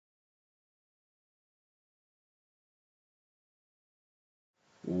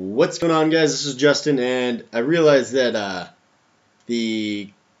What's going on, guys? This is Justin, and I realized that I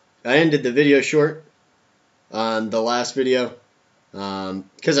ended the video short on the last video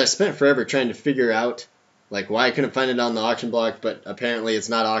because I spent forever trying to figure out like why I couldn't find it on the auction block, but apparently it's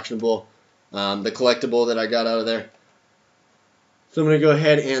not auctionable, the collectible that I got out of there. So I'm going to go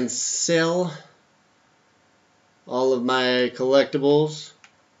ahead and sell all of my collectibles.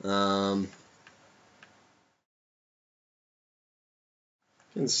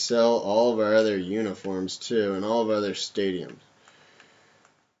 Can sell all of our other uniforms too, and all of our other stadiums,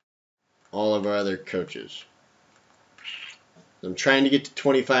 all of our other coaches. I'm trying to get to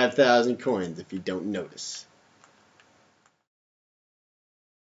 25,000 coins if you don't notice.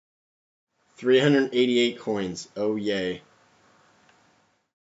 388 coins. Oh yay.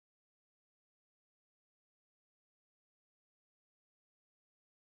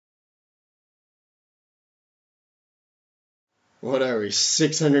 What are we?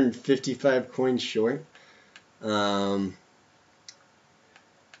 655 coins short. A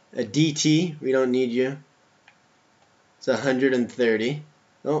DT, we don't need you. It's 130.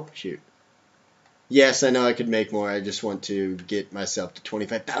 Oh, shoot. Yes, I know I could make more. I just want to get myself to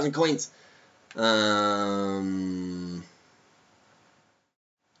 25,000 coins. Yeah,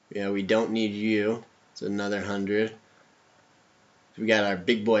 we don't need you. It's another 100. We got our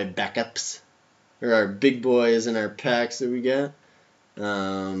big boy backups. Or our big boys in our packs that we got.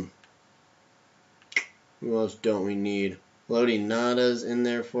 Who else don't we need? Lodi Nada's in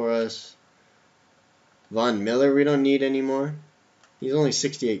there for us. Von Miller we don't need anymore. He's only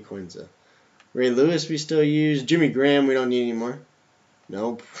 68 coins though. Ray Lewis we still use. Jimmy Graham we don't need anymore.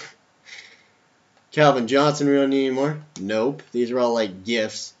 Nope. Calvin Johnson we don't need anymore. Nope. These are all like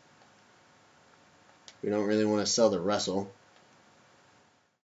gifts. We don't really want to sell the Russell.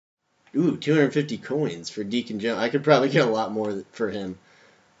 Ooh, 250 coins for Deacon Jones. I could probably get a lot more for him.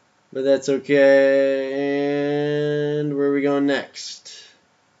 But that's okay. And where are we going next?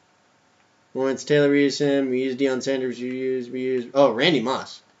 Lawrence Taylor, we use him. We use Deion Sanders. We use. Oh, Randy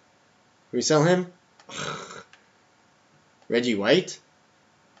Moss. Can we sell him? Ugh. Reggie White?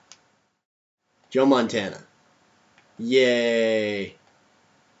 Joe Montana. Yay.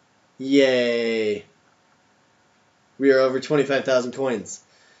 Yay. We are over 25,000 coins.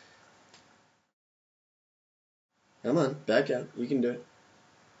 Come on, back out. You can do it.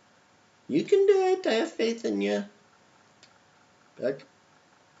 You can do it. I have faith in you. Back.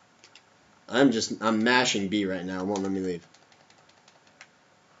 I'm mashing B right now. It won't let me leave.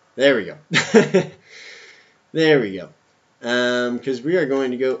 There we go. There we go. Because we are going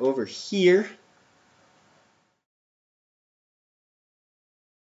to go over here.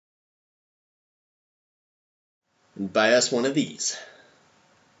 And buy us one of these.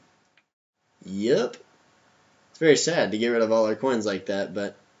 Yup. It's very sad to get rid of all our coins like that,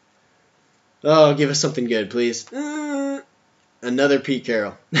 but... Oh, give us something good, please. Another Pete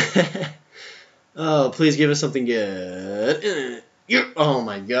Carroll. Oh, please give us something good. Oh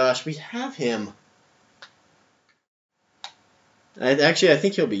my gosh, we have him. I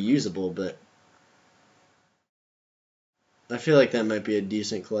think he'll be usable, but I feel like that might be a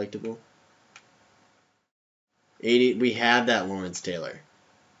decent collectible. 80. We have that Lawrence Taylor.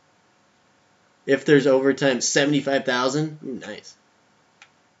 If there's overtime, 75,000. Ooh, nice.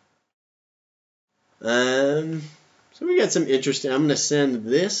 So we got some interesting. I'm gonna send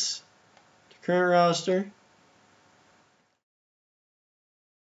this to current roster.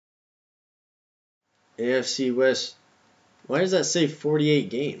 AFC West. Why does that say 48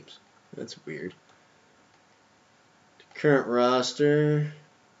 games? That's weird. To current roster.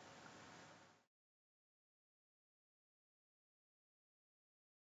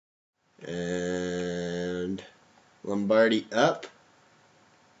 And Lombardi up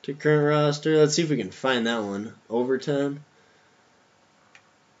to current roster. Let's see if we can find that one. Overtime.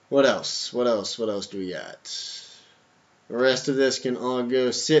 What else? What else do we got? The rest of this can all go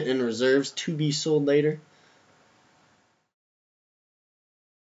sit in reserves to be sold later.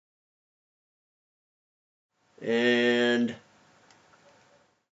 And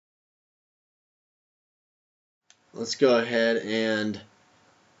let's go ahead and,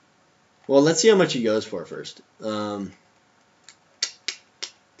 well, let's see how much he goes for first.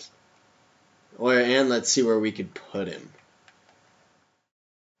 And let's see where we could put him.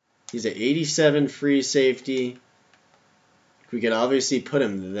 He's at 87 free safety. We could obviously put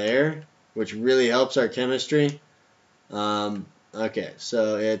him there, which really helps our chemistry. Okay,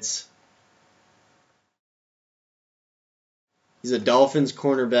 so he's a Dolphins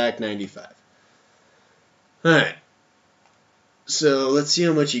cornerback, 95. Alright. So let's see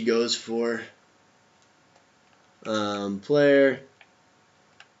how much he goes for. Player.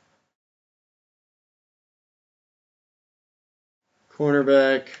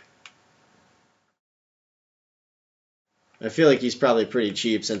 Cornerback. I feel like he's probably pretty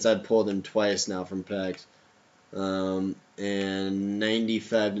cheap since I've pulled him twice now from packs. And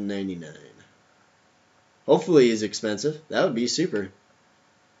 95 to 99. Hopefully he's expensive. That would be super.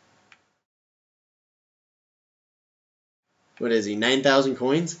 What is he? 9,000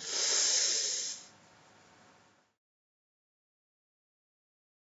 coins?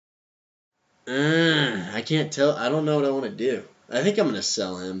 I can't tell. I don't know what I want to do. I think I'm going to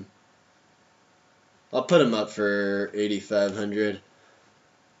sell him. I'll put him up for 8,500.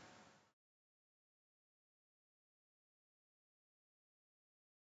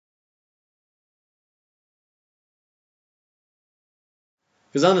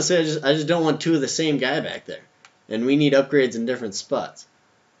 Because honestly, I just don't want two of the same guy back there. And we need upgrades in different spots.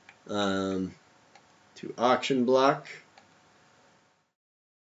 To auction block.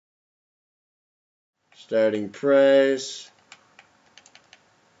 Starting price.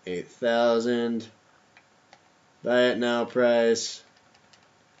 8,000. Buy it now price.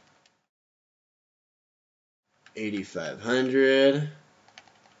 8,500.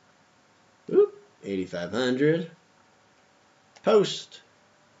 Oop, 8,500. Post.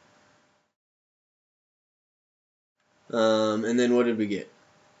 And then what did we get?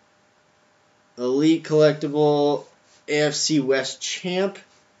 Elite collectible AFC West champ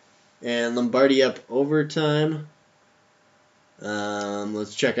and Lombardi up overtime.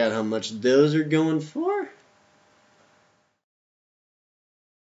 Let's check out how much those are going for.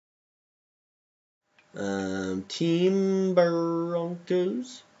 Team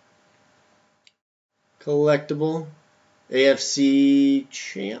Broncos. Collectible AFC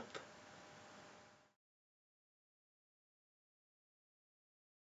champ.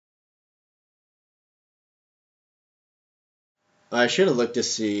 I should have looked to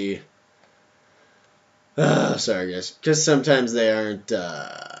see. Sorry, guys. Because sometimes they aren't.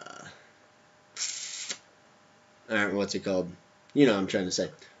 What's it called? You know what I'm trying to say.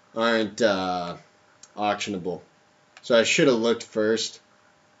 Aren't auctionable. So I should have looked first.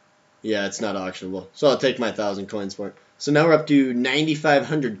 Yeah, it's not auctionable. So I'll take my 1,000 coins for it. So now we're up to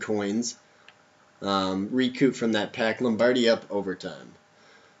 9,500 coins. Recoup from that pack. Lombardi up overtime.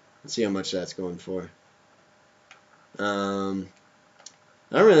 Let's see how much that's going for. I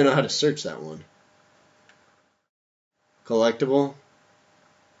don't really know how to search that one. Collectible?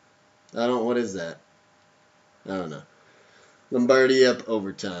 What is that? I don't know. Lombardi up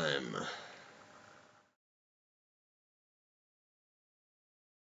overtime.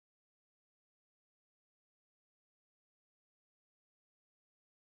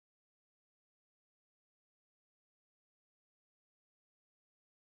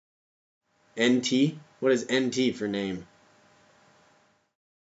 NT? What is NT for name?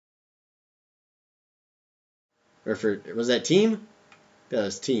 Or was that team? That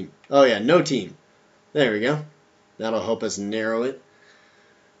was team. Oh yeah, no team. There we go. That'll help us narrow it.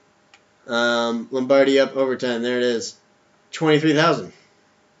 Lombardi up overtime. There it is. 23,000.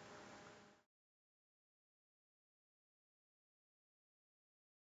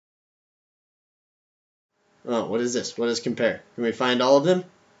 Oh, what is this? What does compare? Can we find all of them?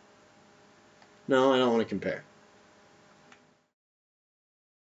 No, I don't want to compare.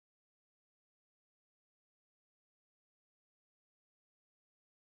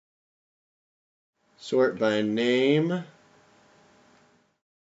 Sort by name.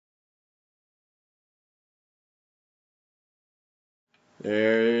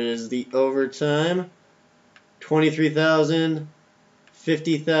 There's the overtime. 23,000,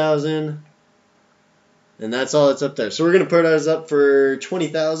 50,000, and that's all that's up there. So we're going to put ours up for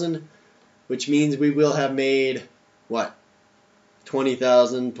 20,000, which means we will have made, what?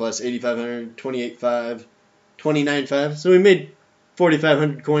 20,000 plus 8,500, 28,500, 29,500. So we made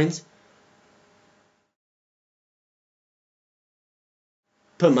 4,500 coins.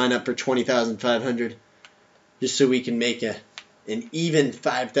 Put mine up for 20,500 just so we can make an even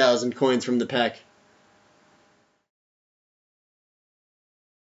 5,000 coins from the pack.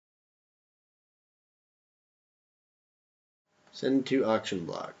 Send to auction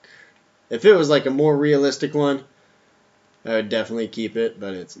block. If it was like a more realistic one, I would definitely keep it,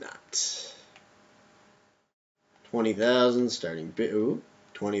 but it's not. 20,000 starting bid. Ooh,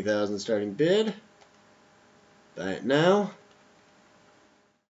 20,000 starting bid. Buy it now.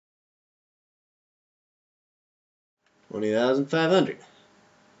 20,500.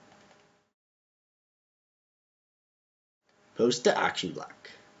 Post to auction block.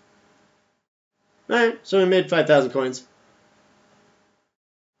 Alright, so we made 5,000 coins.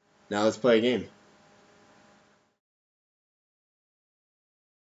 Now let's play a game.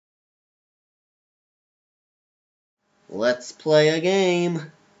 Let's play a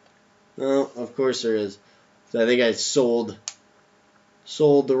game. Oh, of course there is. So I think I sold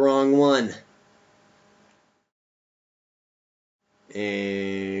the wrong one.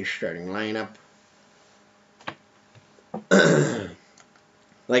 And starting lineup.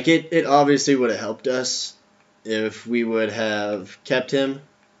 Like it obviously would have helped us if we would have kept him.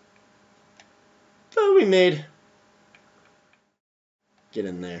 But we made. Get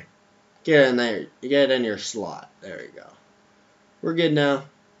in there. Get in there. You get in your slot. There we go. We're good now.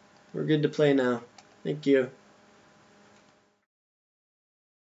 We're good to play now. Thank you.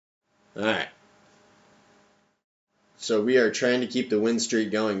 Alright. So we are trying to keep the win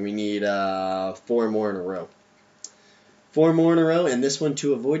streak going. We need 4 more in a row. 4 more in a row, and this one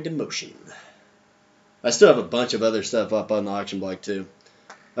to avoid demotion. I still have a bunch of other stuff up on the auction block too.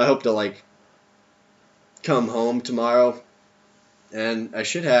 I hope to like come home tomorrow, and I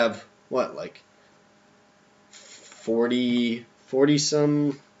should have what, like 40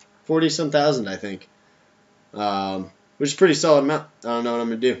 some thousand, I think. Which is a pretty solid amount. I don't know what I'm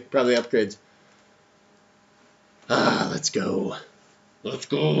gonna do. Probably upgrades. Let's go. Let's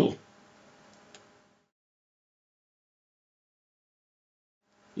go.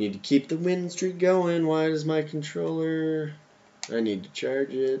 Need to keep the win streak going. Why does my controller? I need to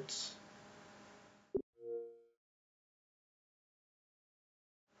charge it.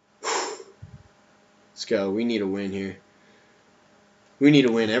 Let's go. We need a win here. We need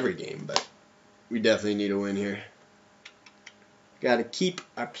to win every game, but we definitely need a win here. Gotta keep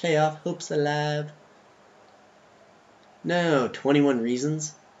our playoff hopes alive. No, 21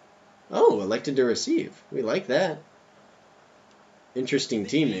 reasons. Oh, elected to receive. We like that. Interesting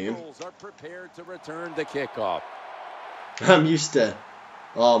team name. Are prepared to return the kickoff. I'm used to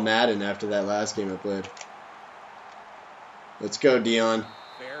all Madden after that last game I played. Let's go, Dion.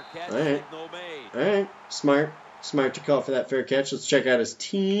 Fair catch. Alright. Alright. Smart. Smart to call for that fair catch. Let's check out his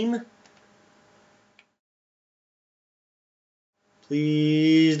team.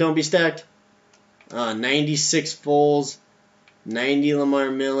 Please don't be stacked. 96 Foles, 90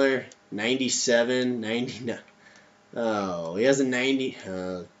 Lamar Miller, 97, 99. Oh, he has a 90.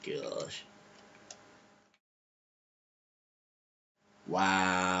 Oh, gosh.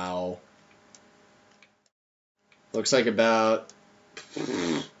 Wow. Looks like about,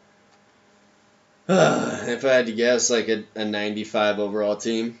 if I had to guess, like a 95 overall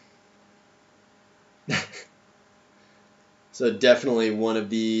team. So definitely one of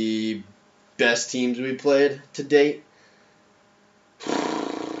the best teams we played to date.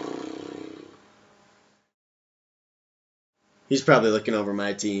 He's probably looking over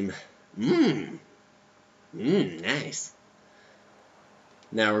my team. Nice.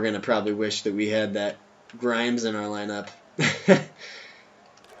 Now we're going to probably wish that we had that Grimes in our lineup.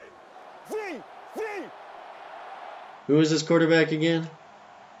 Who is this quarterback again?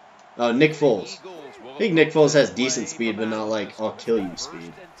 Oh, Nick Foles. I think Nick Foles has decent speed, but not like I'll kill you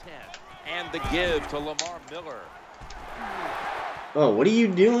speed. And the give to Lamar Miller. Oh, what are you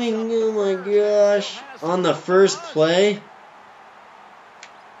doing? Oh my gosh. On the first play?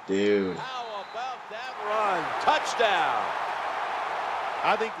 Dude. How about that run? Touchdown.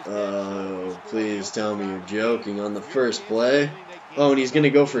 I think oh, please tell me you're joking. On the first play? Oh, and he's going to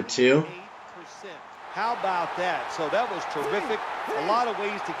go for 2? How about that? So that was terrific. A lot of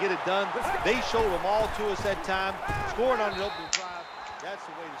ways to get it done. They showed them all to us that time. Scoring on the opening drive, that's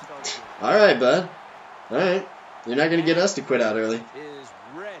the way to start the game. All right, bud. All right. You're not going to get us to quit out early. Is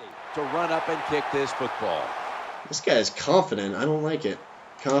ready to run up and kick this football. This guy is confident. I don't like it.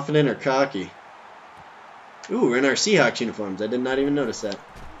 Confident or cocky. Ooh, we're in our Seahawks uniforms. I did not even notice that.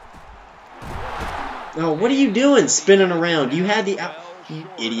 Oh, what are you doing spinning around? You had the out... You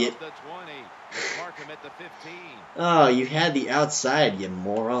idiot. Oh, you had the outside, you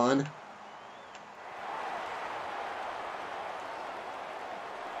moron.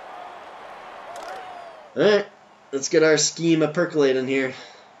 Alright, let's get our scheme percolating here.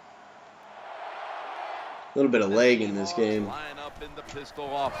 A little bit of leg in this game. Line up in the pistol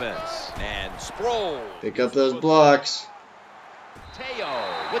offense. And Sproles. Pick up those blocks. Teo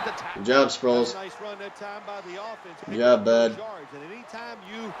with the tackle. Good job, Sproles. Nice run that time by the offense. Good job, bud. And anytime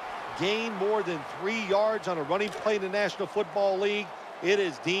you gain more than 3 yards on a running play in the National Football League, it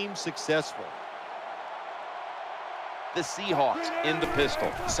is deemed successful. The Seahawks in the pistol.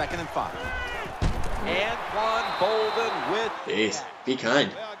 2nd and 5. Anquan Bolden with Jeez, be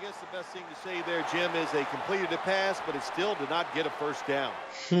kind. Well, I guess the best thing to say there, Jim, is they completed a pass, but it still did not get a first down.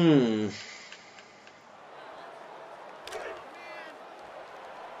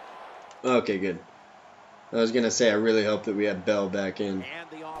 Okay, good. I was going to say, I really hope that we have Bell back in. And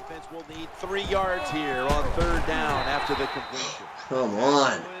the offense will need 3 yards here on 3rd down after the completion. Come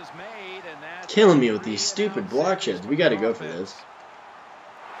on. Killing me with these stupid block sheds. We got to go for this.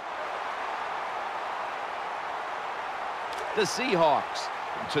 The Seahawks,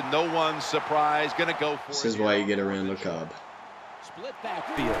 to no one's surprise, going to go for it. This is why you get a Randall Cobb. Split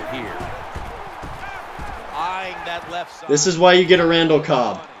backfield here. Eyeing that left side. This is why you get a Randall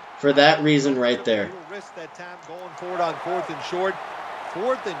Cobb. For that reason right there. Risk that time going forward on 4th and short.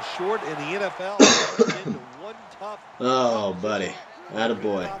 4th and short in the NFL. Into one tough. Oh, buddy.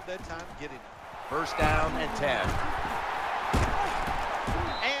 Attaboy. 1st down and 10.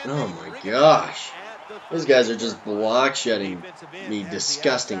 Oh my gosh. These guys are just block shedding me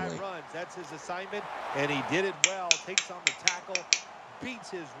disgustingly. That's his assignment, and he did it well. Takes on the tackle, beats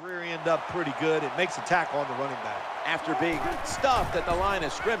his rear end up pretty good, and makes a tackle on the running back. After being stuffed at the line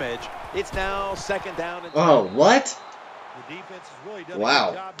of scrimmage, it's now 2nd down and 10. Oh, what? The defense has really done a good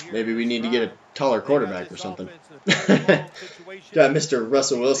Wow. job here. Maybe we need to get a taller quarterback or something. Got Mr.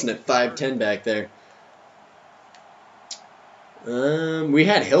 Russell Wilson at 5'10" back there. We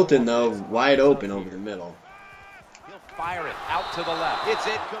had Hilton, though, wide open over the middle. He'll fire it out to the left. It's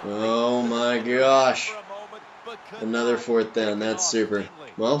incomplete. Oh, my gosh. Another 4th down. That's super.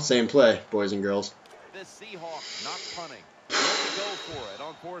 Well, same play, boys and girls. The Seahawks not punting. Go for it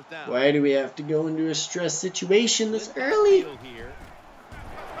on 4th down. Why do we have to go into a stress situation this early?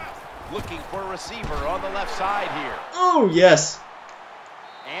 Looking for a receiver on the left side here. Oh, yes.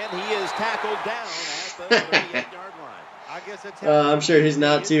 And he is tackled down at the 38-yard line. I guess that's I'm sure he's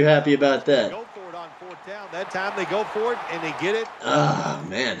not too happy about that. Go for it on 4th down. That time they go for it and they get it. Oh,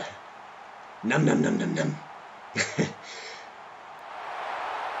 man. Num, num, num, num, num.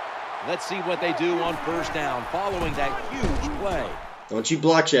 Let's see what they do on 1st down following that huge play. Don't you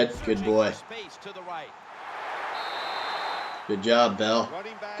block shed. Good boy. Good job, Bell.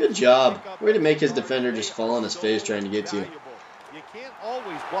 Good job. Way to make his defender just fall on his face trying to get to you. You can't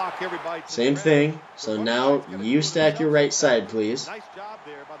always block everybody. Same thing. So now you stack your right side, please. Nice job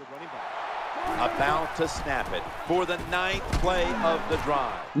there by the running back. About to snap it for the 9th play of the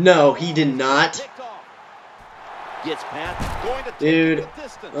drive. No, he did not. Gets Pat going to Dude. take the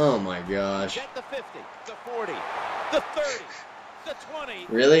distance. Oh my gosh. Get the 50, the 40, the 30, the 20.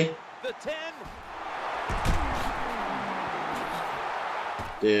 Really? The 10.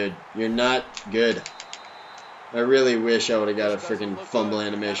 Dude, you're not good. I really wish I would have got a freaking fumble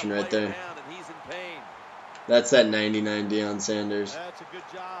animation right there. That's that 99 Deion Sanders. That's a good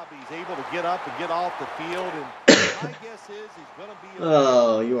job. He's able to get up and get off the field. And my guess is he's going to be.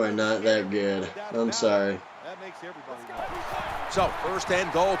 Oh, you are not that good. I'm sorry. That makes everybody know. So 1st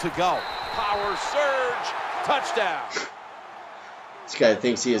and goal to go. Power surge. Touchdown. This guy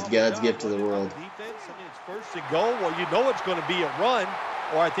thinks he is God's gift to the world. Defense, I mean, it's 1st and goal. Well, you know it's going to be a run,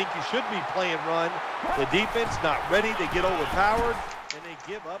 or I think you should be playing run. The defense not ready. They get overpowered, and they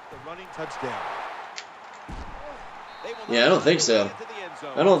give up the running touchdown. Yeah, I don't think so.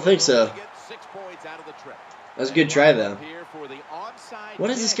 I don't think so. That's a good try, though.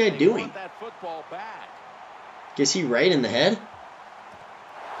 What is this guy doing? Gets he right in the head?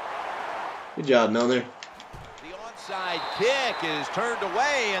 Good job, Milner. The onside kick is turned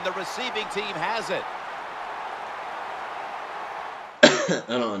away, and the receiving team has it. I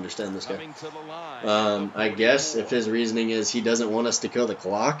don't understand this guy. I guess if his reasoning is he doesn't want us to kill the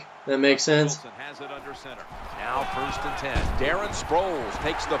clock, that makes sense. Has it under center. Now 1st and 10. Darren Sproles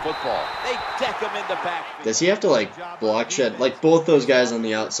takes the football. They deck him in the backfield. Does he have to like block shed? Like both those guys on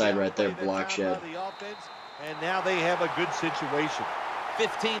the outside right there block shed. And now they have a good situation.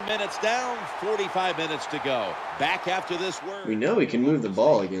 15 minutes down, 45 minutes to go. Back after this word. We know we can move the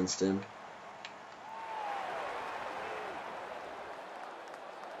ball against him.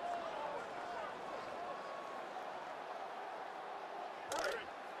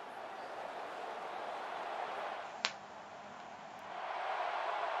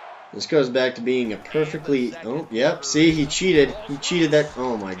 This goes back to being a perfectly... Oh, yep. See, he cheated. He cheated that...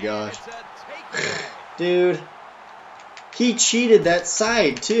 Oh, my gosh. Dude. He cheated that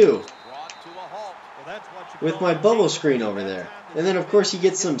side, too. With my bubble screen over there. And then, of course, he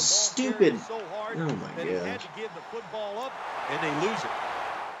gets some stupid... Oh, my gosh.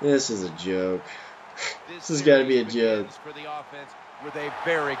 This is a joke. This has got to be a joke. With a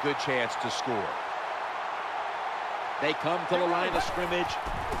very good chance to score. They come to the line of scrimmage.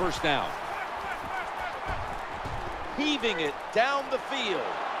 1st down. Heaving it down the field.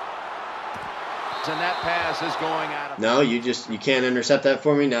 And that pass is going out of... No, you can't intercept that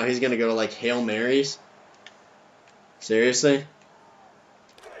for me. Now he's going to go to like Hail Marys. Seriously?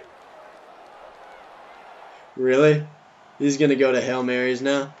 Really? He's going to go to Hail Marys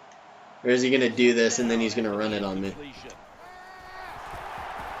now? Or is he going to do this and then he's going to run it on me?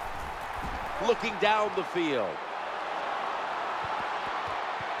 Looking down the field.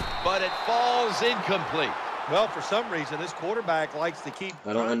 But it falls incomplete. Well, for some reason, this quarterback likes to keep...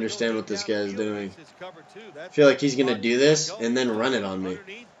 I don't understand what this guy's doing. I feel like he's going to do this and then run it on me.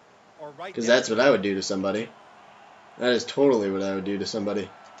 Because that's what I would do to somebody. That is totally what I would do to somebody.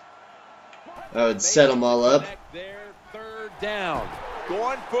 I would set them all up. Third down.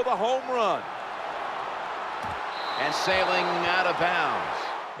 Going for the home run. And sailing out of bounds.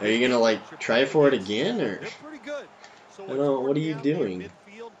 Are you going to, like, try for it again? Or I don't know. What are you doing?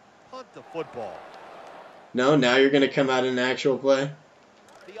 No, now you're going to come out in actual play?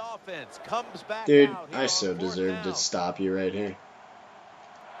 The offense comes back. Dude, I so deserve to stop you right here.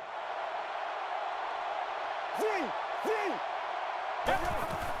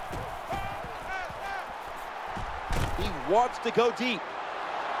 He wants to go deep.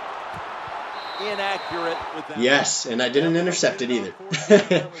 Inaccurate with that. Yes, and I didn't intercept it either.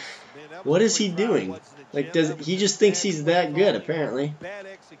 What is he doing? Like, he just thinks he's that good, apparently.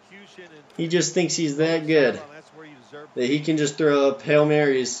 He just thinks he's that good. That he can just throw up Hail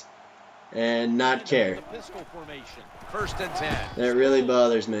Marys and not care. First and 10. That really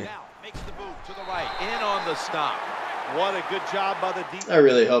bothers me. Makes the move to the right. In on the stop. What a good job by the defense. I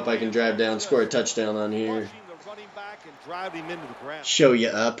really hope I can drive down, score a touchdown on here. Show you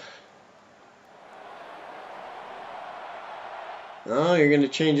up. Oh, you're going to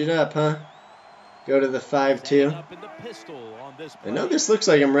change it up, huh? Go to the 5-2. I know this looks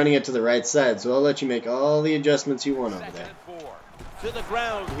like I'm running it to the right side, so I'll let you make all the adjustments you want over there. To the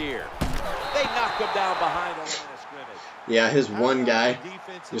ground here. They knock him down behind the line of scrimmage. Yeah, his one guy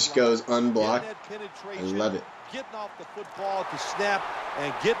just goes unblocked. I love it. Getting off the football to snap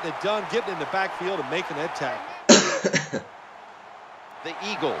and getting it done, getting in the backfield and making that tackle. The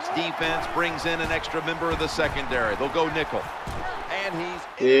Eagles defense brings in an extra member of the secondary. They'll go nickel. And he's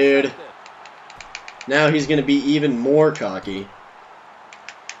dude. Now he's going to be even more cocky.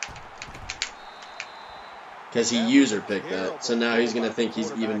 Because he user picked that. So now he's going to think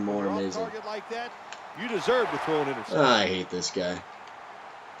he's even more amazing. You deserve to throw an interception. I hate this guy.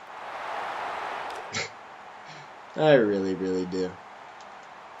 I really, really do.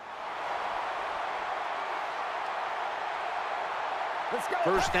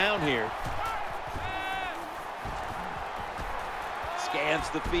 First down here. Scans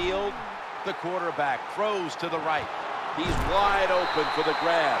the field. The quarterback throws to the right. He's wide open for the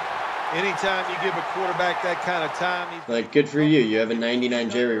grab. Anytime you give a quarterback that kind of time, like, good for you. You have a 99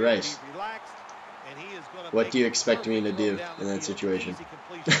 Jerry Rice. What do you expect me to do in that situation?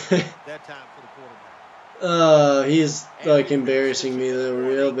 Oh, he's like embarrassing me though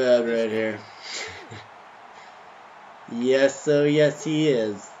real bad right here. Yes, so yes he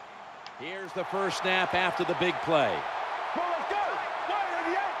is. Here's the first snap after the big play.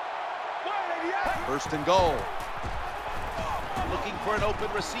 First and goal. Looking for an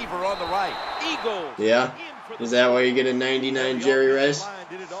open receiver on the right. Eagles. Yeah? Is that why you get a 99 Jerry Rice?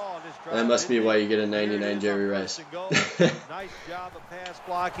 That must be why you get a 99 Jerry Rice. Nice job of pass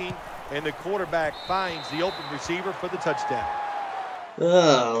blocking, and the quarterback finds the open receiver for the touchdown.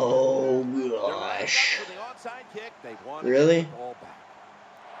 Oh, gosh. Really?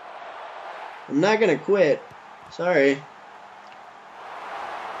 I'm not going to quit. Sorry.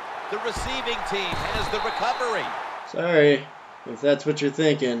 The receiving team has the recovery. Sorry. If that's what you're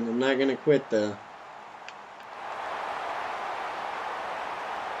thinking, I'm not going to quit, though.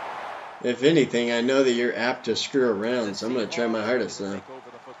 If anything, I know that you're apt to screw around, so I'm going to try my hardest now.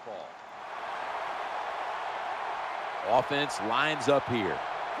 Offense lines up here.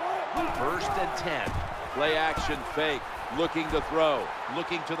 First and 10. Play action fake. Looking to throw.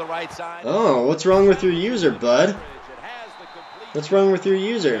 Looking to the right side. Oh, what's wrong with your user, bud? What's wrong with your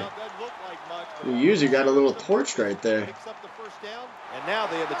user? Your user got a little torched right there.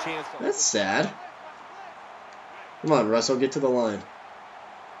 That's sad. Come on, Russell, get to the line.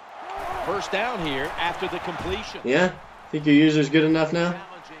 First down here after the completion. Yeah? Think your user's good enough now?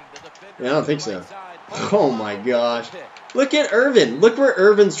 Yeah, I don't think so. Oh my gosh. Look at Irvin. Look where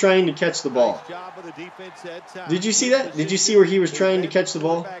Irvin's trying to catch the ball. Did you see that? Did you see where he was trying to catch the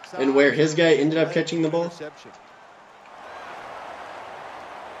ball? And where his guy ended up catching the ball?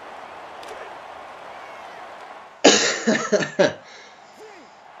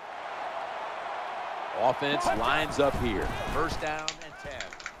 Offense lines up here. First down and 10.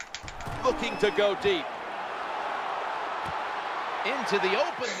 Looking to go deep. Into the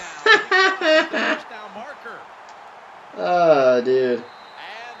open now. The first down marker. Oh, dude. And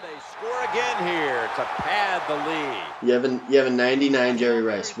they score again here to pad the lead. You have a 99 Jerry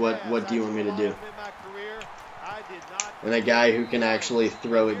Rice. What do you want me to do? And a guy who can actually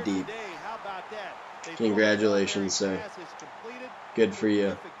throw it deep. Congratulations, sir. Good for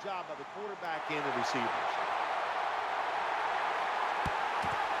you.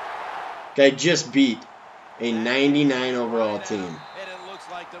 Guy just beat a 99 overall team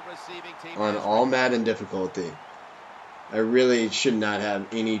on all Madden difficulty. I really should not have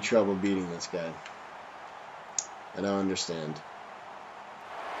any trouble beating this guy. I don't understand.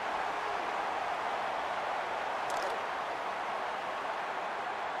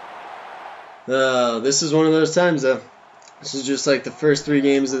 This is one of those times, though. This is just like the first 3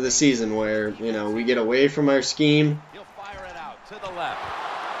 games of the season where, you know, we get away from our scheme. He'll fire it out to the left.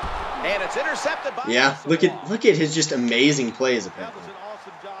 And it's intercepted by look at his just amazing plays, apparently.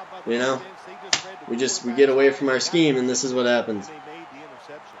 You know, we get away from our scheme, and this is what happens.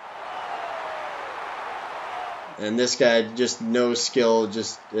 And this guy, just no skill,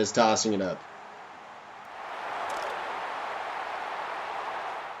 just is tossing it up.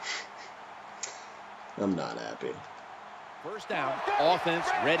 I'm not happy. First down, offense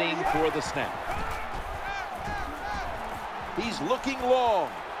readying for the snap. He's looking long.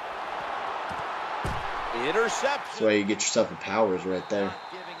 Interception. That's why you get yourself a Powers right there.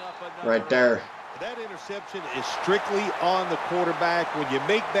 Right there. That interception is strictly on the quarterback. When you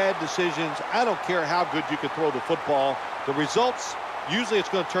make bad decisions, I don't care how good you can throw the football. The results, usually it's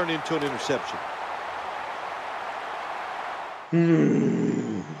going to turn into an interception.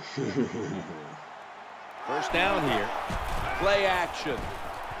 First down here. Play action.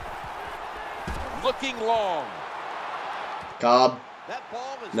 Looking long. Cobb. That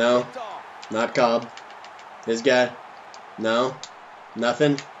ball is No. picked off. Not Cobb. His guy. No.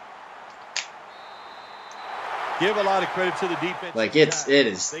 Nothing. Give a lot of credit to the defense. Like it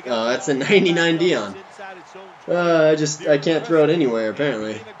is. That's a 99 Dion. I can't throw it anywhere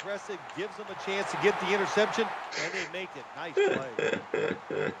apparently. Aggressive, gives them a chance to get the interception, and they make it. Nice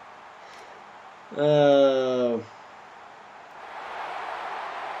play.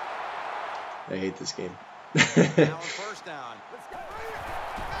 I hate this game. Now on first down.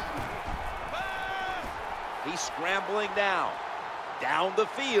 He's scrambling now. Down the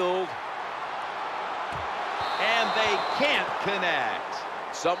field. And they can't connect.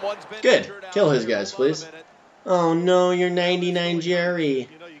 Someone's been Good. injured out Kill his there. guys, Hold on a please. minute. Oh no, you're 99 Jerry.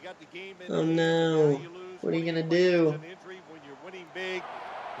 Oh no. What are you gonna do?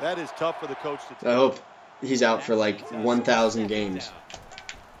 That is tough for the coach to take. I hope he's out for like 1,000 games.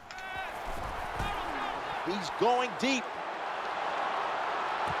 He's going deep.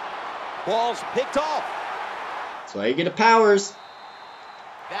 Ball's picked off. That's why you get a Powers.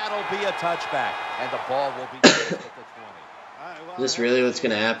 That'll be a touchback, and the ball will be placed at the 20. Is this really what's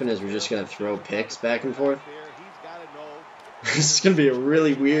going to happen? Is we're just going to throw picks back and forth? This is going to be a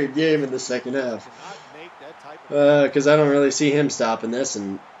really weird game in the second half. Because I don't really see him stopping this,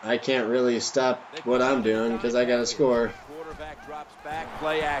 and I can't really stop what I'm doing because I got to score. Quarterback drops back,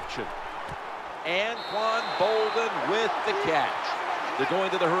 play action. Anquan Bolden with the catch. They're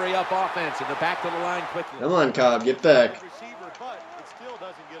going to the hurry-up offense, and they're back to the line quickly. Come on, Cobb, get back.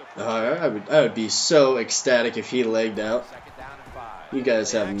 I would be so ecstatic if he legged out. You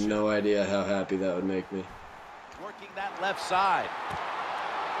guys have no idea how happy that would make me. Working that left side.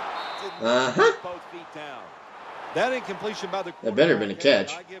 Uh-huh. Both feet down. That incompletion by the That better been a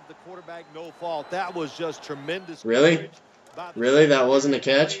catch. I give the quarterback no fault. That was just tremendous. Really? Really? That wasn't a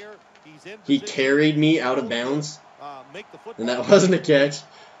catch? He carried me out of bounds? And that wasn't a catch?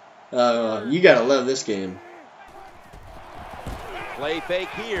 You gotta love this game. Play fake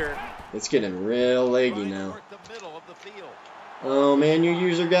here. It's getting real leggy now. Oh man, your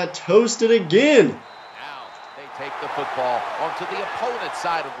user got toasted again. Now they take the football onto the opponent's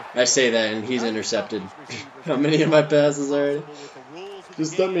side of the field. I say that and he's intercepted. How many of my passes already?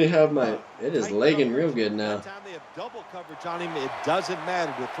 Just let me have my... It is legging real good now. Double coverage on him. It doesn't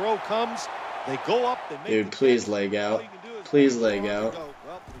matter. The throw comes. They go up. They make Dude, please leg out. Please leg out.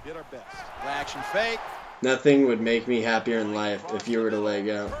 well, we did our best. Action fake. Nothing would make me happier in life if you were to leg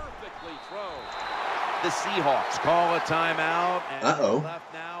out. Perfectly thrown. The Seahawks call a timeout. And Uh-oh.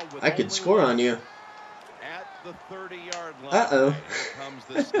 left now with I could only score one on you. at the 30-yard line. Uh-oh. Here comes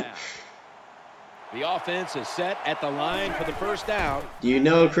the snap. The offense is set at the line for the first down. Do you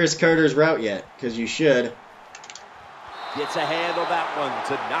know Chris Carter's route yet? Because you should. Gets a hand on that one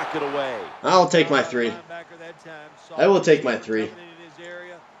to knock it away. I'll take my 3. I will take my 3.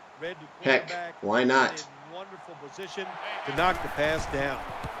 Heck, why not? Wonderful position to knock the pass down.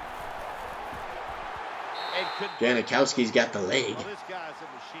 Janikowski's got the leg. Well, this guy's a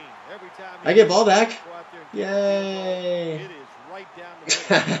machine. Every time I get ball back. go out there and get the Yay. ball, it is right down the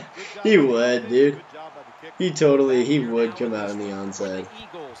middle. Good job He by the would, defense. dude. Good job by the kicker. He would come out on the onside. The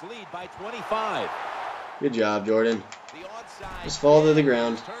Eagles lead by 25. Good job, Jordan. The onside Just fall to the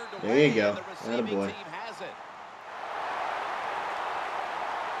ground. is turned There you away, go. and the receiving Attaboy. team has it.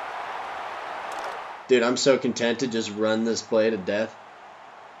 Dude, I'm so content to just run this play to death.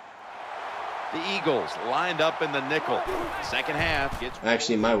 The Eagles lined up in the nickel. Second half gets.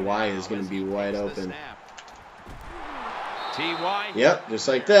 Actually, my Y is going to be wide open. T.Y. Yep, just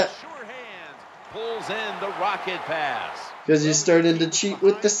like that. Sure hand pulls in the rocket pass. Because you started to cheat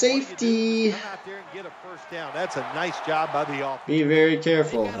with the safety. Come out there and get a first down. That's a nice job by the offense. Be very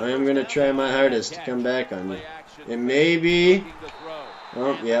careful. I am going to try my hardest to come back on you. It may be...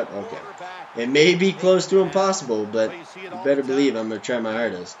 Oh, yep, okay. It may be close to impossible, but you better believe I'm going to try my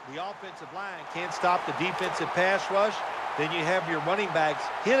hardest. The offensive line can't stop the defensive pass rush. Then you have your running backs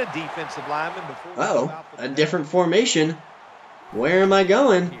hit a defensive lineman before. Uh-oh, a different formation. Where am I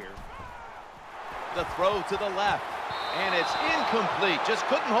going? The throw to the left, and it's incomplete. Just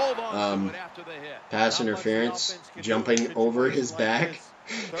couldn't hold on to it after the hit. Pass interference, jumping over his back.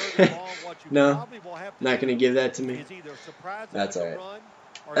 No, not going to give that to me. That's all right.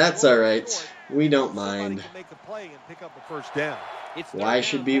 That's all right. We don't mind. Y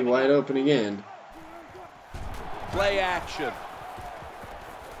should be wide open again. Play action.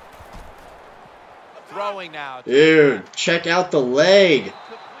 Throwing now. Dude, check out the leg.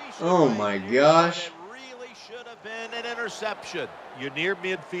 Oh my gosh. It really should have been an interception. You're near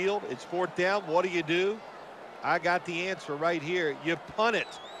midfield. It's fourth down. What do? I got the answer right here. You punt it.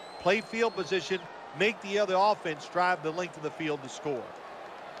 Play field position. Make the other offense drive the length of the field to score.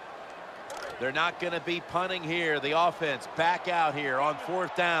 They're not going to be punting here. The offense back out here on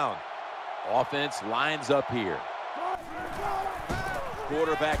fourth down. Offense lines up here.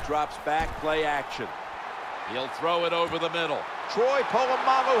 Quarterback drops back. Play action. He'll throw it over the middle. Troy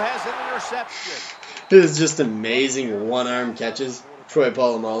Polamalu has an interception. This is just amazing one-arm catches. Troy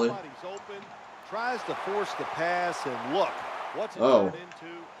Polamalu. Tries to force the pass, and look what's it Oh, turned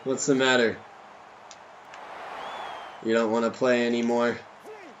into. What's the matter? You don't want to play anymore?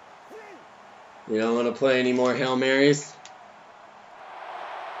 You don't want to play any more Hail Marys?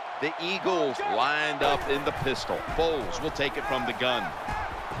 The Eagles lined up in the pistol. Bowles will take it from the gun.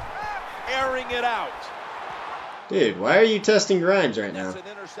 Airing it out. Dude, why are you testing Grimes right now? That's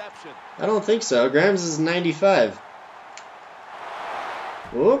an interception. I don't think so. Grimes is 95.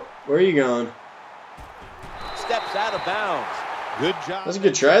 Whoop, where are you going? Steps out of bounds. Good job. That's a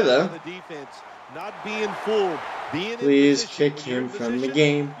good try, though. The defense not being fooled. Being Please in position. kick him When you're in from the position,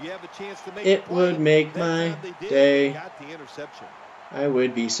 game. you have a chance to make It the play. would make That my time they did. day. They got the interception. I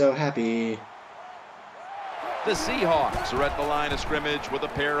would be so happy. The Seahawks are at the line of scrimmage with a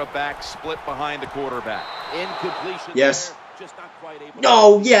pair of backs split behind the quarterback. Incompletion. Yes. There, just not quite able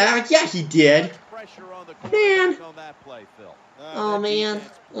No, to yeah, he did. pressure on the Man. quarterback on that play, Phil. Oh, That man.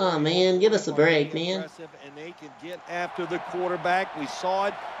 defense Oh, man, give us a break, man. aggressive, and they can get after the quarterback. We saw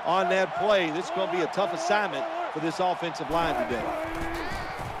it on that play. This is going to be a tough assignment for this offensive line today.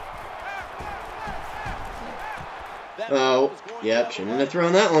 Oh, yep, shouldn't have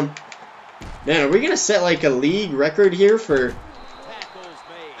thrown that one. Man, are we going to set like a league record here for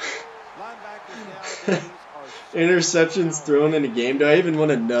interceptions thrown in a game? Do I even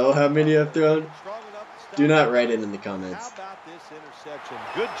want to know how many I've thrown? Do not write it in the comments. How about this interception?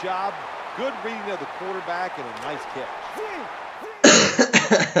 Good job, good reading of the quarterback, and a nice catch.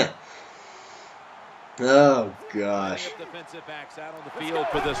 Oh, gosh. Defensive backs out on the field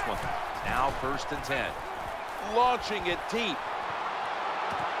for this one. Now 1st and 10. Launching it deep.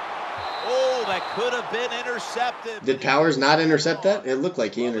 Oh, that could have been intercepted. Did Powers not intercept that? It looked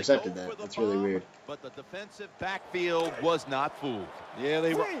like he intercepted that. That's really weird. But the defensive backfield was not fooled. Yeah,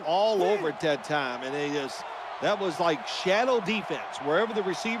 they were all over at that time, and that was like shadow defense. Wherever the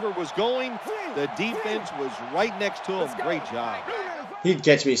receiver was going, the defense was right next to him. Great job. He'd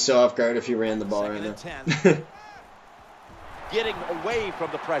catch me so off guard if he ran the ball right now. Getting away from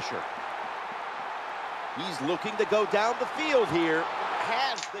the pressure. He's looking to go down the field here.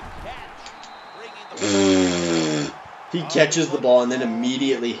 Has the catch. Bringing the He catches the ball and then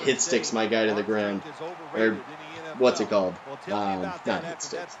immediately hit sticks my guy to the ground. Or what's it called? Not hit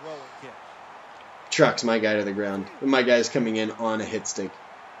sticks. Trucks my guy to the ground. My guy's coming in on a hit stick.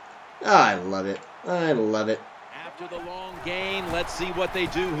 I love it. I love it. After the long gain, let's see what they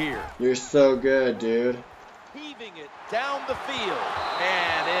do here. You're so good, dude. Heaving it down the field,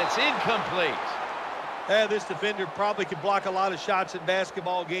 and it's incomplete. This defender probably could block a lot of shots in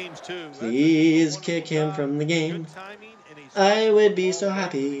basketball games, too. Please kick him from the game. I would be so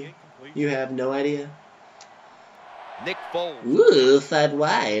happy. You have no idea. Nick Foles. Ooh, fed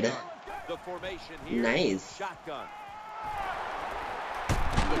wide. The formation here. Nice. Shotgun.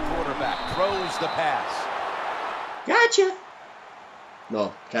 The quarterback throws the pass. Gotcha.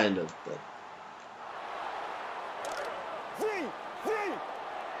 Well, kind of, but.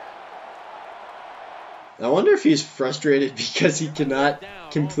 I wonder if he's frustrated because he cannot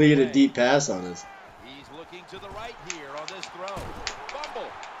complete a deep pass on us. He's looking to the right here on this throw. Fumble.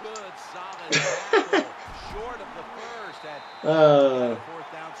 Good, solid tackle. Short of the first at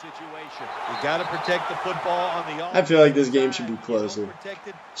fourth down situation. You got to protect the football on the offense. I feel like this game should be closer.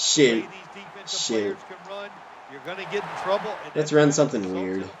 Shit. Shit. You're going to get in trouble. Let's run something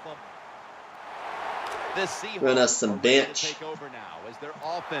weird. Run us some bench. Take over now as their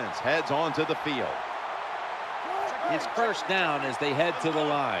offense heads onto the field. It's first down as they head to the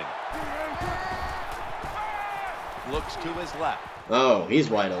line. Looks to his left. Oh, he's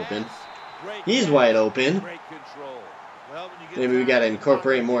wide open. He's wide open. Maybe we got to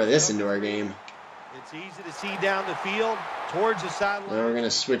incorporate more of this into our game. It's easy to see down the field towards the sideline. Now we're going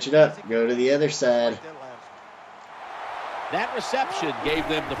to switch it up. Go to the other side. That reception gave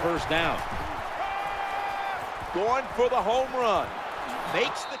them the first down. Going for the home run.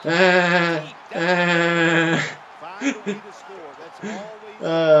 Makes the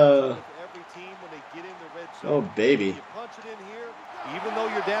oh, baby. You punch it in here, even though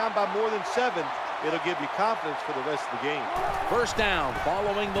you're down by more than 7, it'll give you confidence for the rest of the game. First down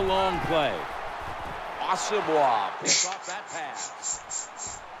following the long play. Asamoah picks off that pass.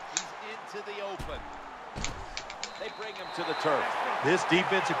 He's into the open. They bring him to the turf. This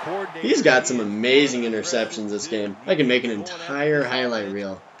defensive coordinator. He's got some amazing interceptions this game. I can make an entire highlight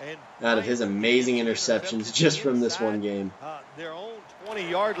reel out of his amazing interceptions just from this one game. Their own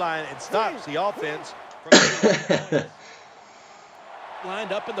 20-yard line, and stops the offense from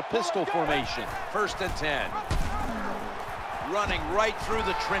lined up in the pistol formation. First and 10. Running right through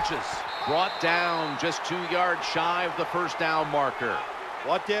the trenches. Brought down just 2 yards shy of the first down marker.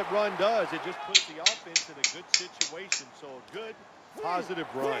 What that run does, it just puts the offense in a good situation. So a good, positive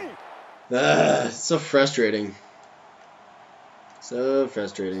run. So frustrating. So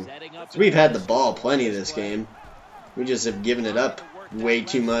frustrating. So we've had the ball plenty this game. We just have given it up way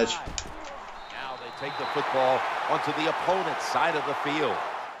too much. Now they take the football onto the opponent's side of the field.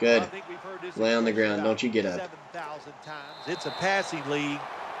 Good. Lay on the ground. Don't you get up. 7,000 times. It's a passing league,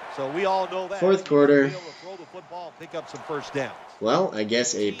 so we all know that. Fourth quarter. Throw the football, pick up some first downs. Well, I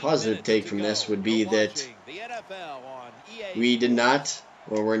guess a positive take from this would be that we did not,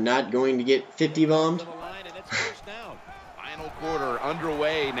 or we're not going to get 50 bombed. Final quarter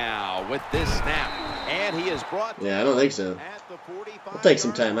underway now with this snap, and he is brought. Yeah, I don't think so. We'll take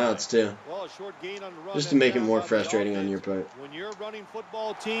some timeouts too, just to make it more frustrating on your part. When you're a running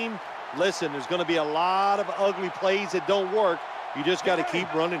football team, listen, there's going to be a lot of ugly plays that don't work. You just got to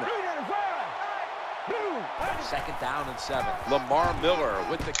keep running it. Second down and 7. Lamar Miller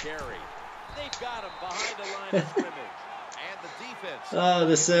with the carry. They've got him behind the line of scrimmage. And the defense. Oh,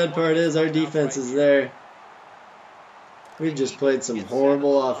 the sad part is our defense is there. We just played some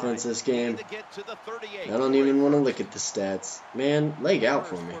horrible offense this game. I don't even want to look at the stats. Man, leg out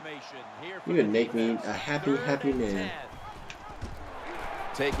for me. You would make me a happy, happy man.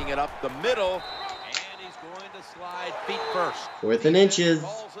 Taking it up the middle. And he's going to slide feet first. 4th and inches.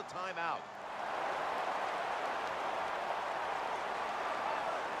 Calls a timeout.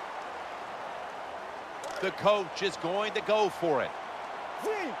 The coach is going to go for it.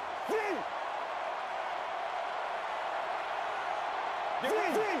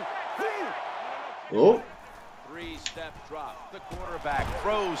 Oh. 3-step drop. The quarterback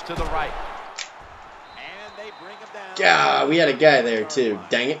throws to the right. And they bring him down. Yeah, we had a guy there too.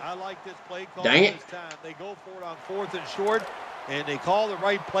 Dang it. I like this play call. Dang it. They go for it on 4th and short, and they call the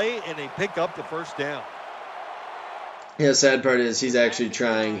right play, and they pick up the first down. Yeah, the sad part is he's actually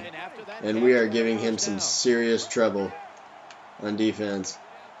trying, and we are giving him some serious trouble on defense.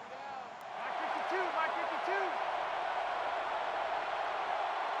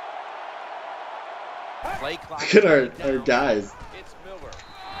 Look at our guys. It's Miller.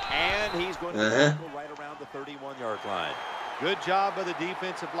 And he's going to go right around the 31-yard line. Good job by the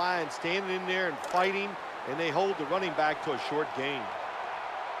defensive line, standing in there and fighting, and they hold the running back to a short gain.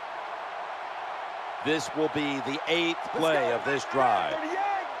 This will be the 8th play of this drive.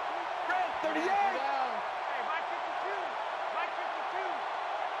 38.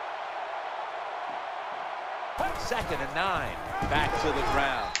 Second and 9. Back to the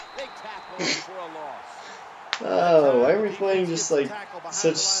ground. Big tackle for a loss. Oh, why are we playing just like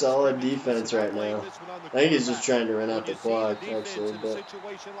such solid defense right now? I think he's just trying to run out the clock, actually. But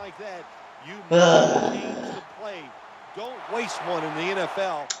don't waste one in the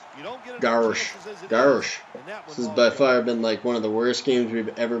NFL. You don't get Garsh. This has by far been like one of the worst games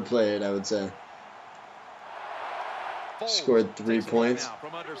we've ever played, I would say. Scored 3 points.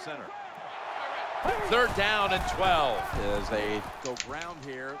 From under center. 3rd down and 12 as they go ground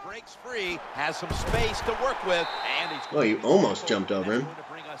here. Breaks free, has some space to work with, and he's. Oh, you almost jumped over him. To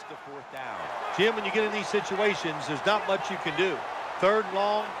bring us to 4th down. Jim, when you get in these situations, there's not much you can do. 3rd and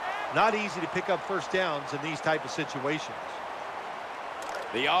long, not easy to pick up 1st downs in these type of situations.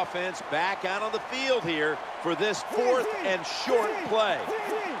 The offense back out on the field here for this 4th and short play.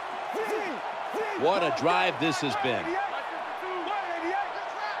 What a drive this has been.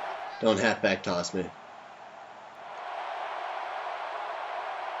 Don't halfback toss me.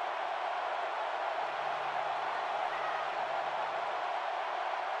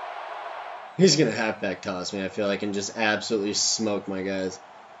 He's going to halfback toss me, I feel like, and just absolutely smoke my guys.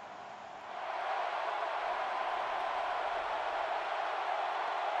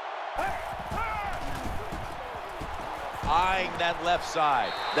 Eyeing that left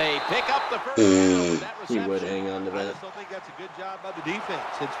side. They pick up the first. He would hang on to that. I just don't think that's a good job by the defense.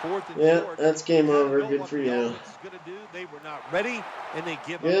 It's 4th and yeah, short. that's game over. Good for you. They were not ready, and they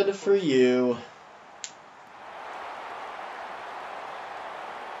give Good up. for you.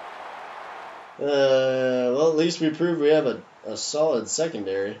 Well, at least we proved we have a solid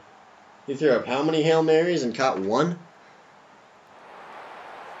secondary. He threw up how many Hail Marys and caught 1?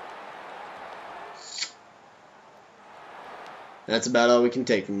 That's about all we can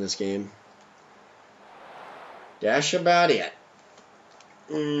take from this game. That's about it.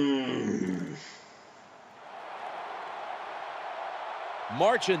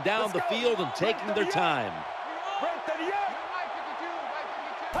 Marching down the field and taking their time.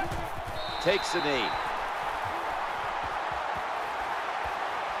 Takes a knee.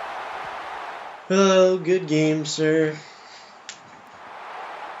 Oh, good game, sir.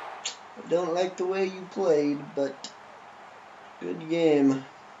 I don't like the way you played, but good game.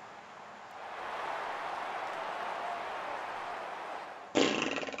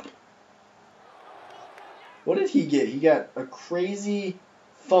 What did he get? He got a crazy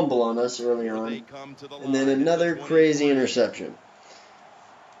fumble on us early on, and then another crazy interception.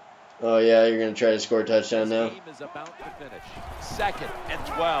 Oh, yeah, you're going to try to score a touchdown now? This game is about to finish. 2nd and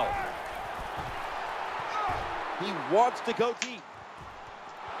 12. He wants to go deep.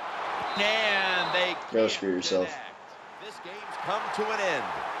 And they Go screw yourself. connect. This game's come to an end.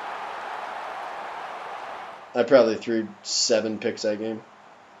 I probably threw 7 picks that game.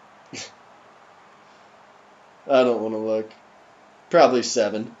 I don't want to look. Probably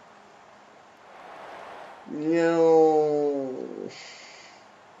 7. No.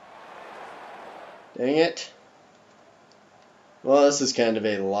 Dang it. Well, this is kind of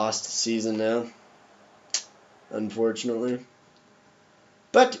a lost season now, unfortunately.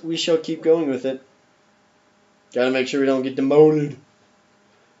 But we shall keep going with it. Gotta make sure we don't get demoted.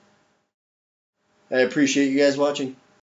 I appreciate you guys watching.